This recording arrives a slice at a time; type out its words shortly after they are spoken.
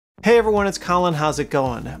Hey everyone, it's Colin. How's it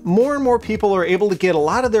going? More and more people are able to get a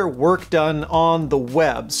lot of their work done on the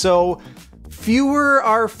web, so fewer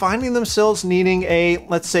are finding themselves needing a,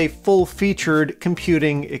 let's say, full-featured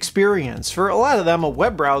computing experience. For a lot of them, a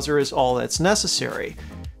web browser is all that's necessary.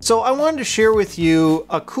 So I wanted to share with you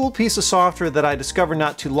a cool piece of software that I discovered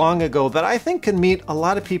not too long ago that I think can meet a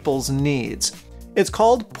lot of people's needs. It's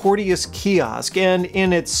called Porteus Kiosk, and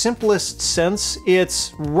in its simplest sense,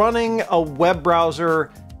 it's running a web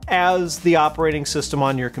browser as the operating system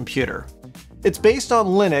on your computer. It's based on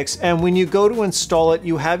Linux, and when you go to install it,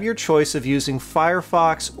 you have your choice of using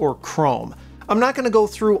Firefox or Chrome. I'm not going to go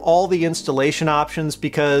through all the installation options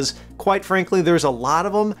because, quite frankly, there's a lot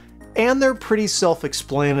of them, and they're pretty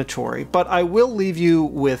self-explanatory, but I will leave you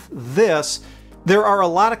with this. There are a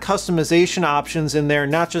lot of customization options in there,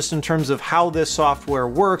 not just in terms of how this software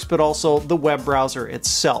works, but also the web browser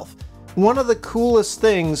itself. One of the coolest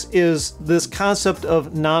things is this concept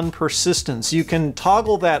of non-persistence. You can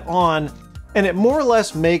toggle that on, and it more or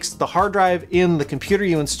less makes the hard drive in the computer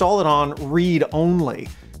you install it on read-only,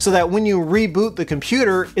 so that when you reboot the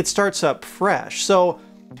computer, it starts up fresh. So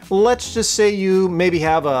let's just say you maybe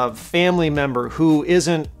have a family member who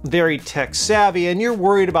isn't very tech savvy and you're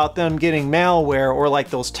worried about them getting malware or like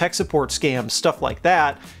those tech support scams, stuff like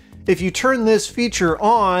that. If you turn this feature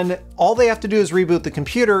on, all they have to do is reboot the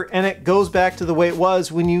computer and it goes back to the way it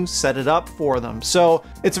was when you set it up for them. So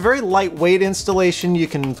it's a very lightweight installation. You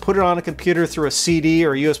can put it on a computer through a CD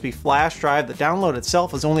or a USB flash drive. The download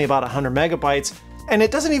itself is only about 100 megabytes. And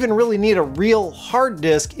it doesn't even really need a real hard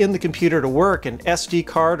disk in the computer to work. An SD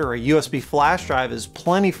card or a USB flash drive is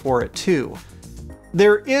plenty for it too.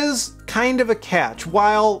 There is kind of a catch.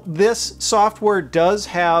 While this software does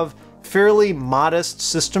have fairly modest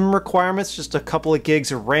system requirements, just a couple of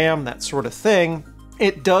gigs of RAM, that sort of thing,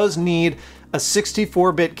 it does need a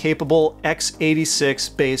 64-bit capable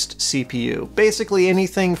x86 based CPU. Basically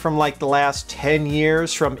anything from like the last 10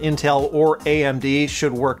 years from Intel or AMD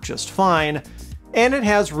should work just fine. And it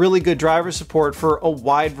has really good driver support for a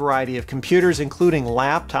wide variety of computers, including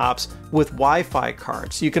laptops with Wi-Fi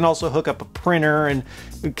cards. You can also hook up a printer and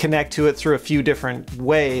connect to it through a few different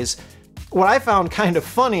ways. What I found kind of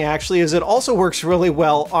funny actually is it also works really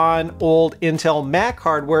well on old Intel Mac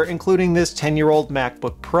hardware, including this 10-year-old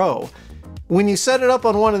MacBook Pro. When you set it up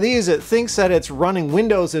on one of these, it thinks that it's running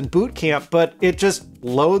Windows in boot camp, but it just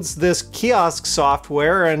loads this kiosk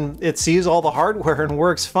software and it sees all the hardware and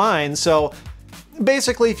works fine. So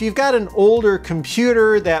basically, if you've got an older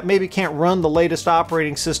computer that maybe can't run the latest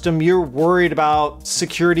operating system, you're worried about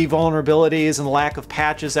security vulnerabilities and lack of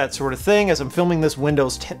patches, that sort of thing. As I'm filming this,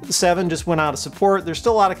 Windows 7 just went out of support. There's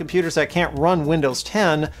still a lot of computers that can't run Windows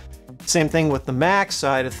 10. Same thing with the Mac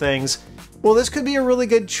side of things. Well, this could be a really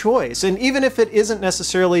good choice. And even if it isn't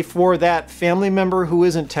necessarily for that family member who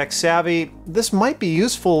isn't tech savvy, this might be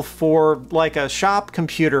useful for like a shop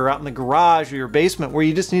computer out in the garage or your basement where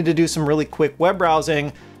you just need to do some really quick web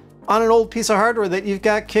browsing on an old piece of hardware that you've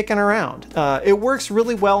got kicking around. It works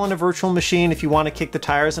really well on a virtual machine if you want to kick the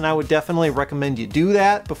tires, and I would definitely recommend you do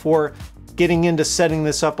that before getting into setting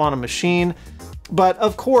this up on a machine. But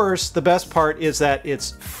of course, the best part is that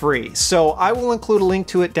it's free. So I will include a link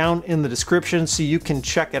to it down in the description so you can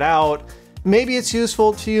check it out. Maybe it's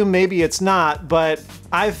useful to you, maybe it's not, but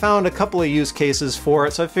I've found a couple of use cases for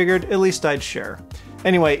it, so I figured at least I'd share.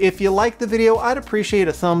 Anyway, if you liked the video, I'd appreciate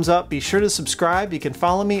a thumbs up. Be sure to subscribe. You can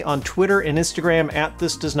follow me on Twitter and Instagram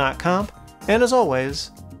 @thisdoesnotcomp. And as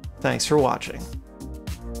always, thanks for watching.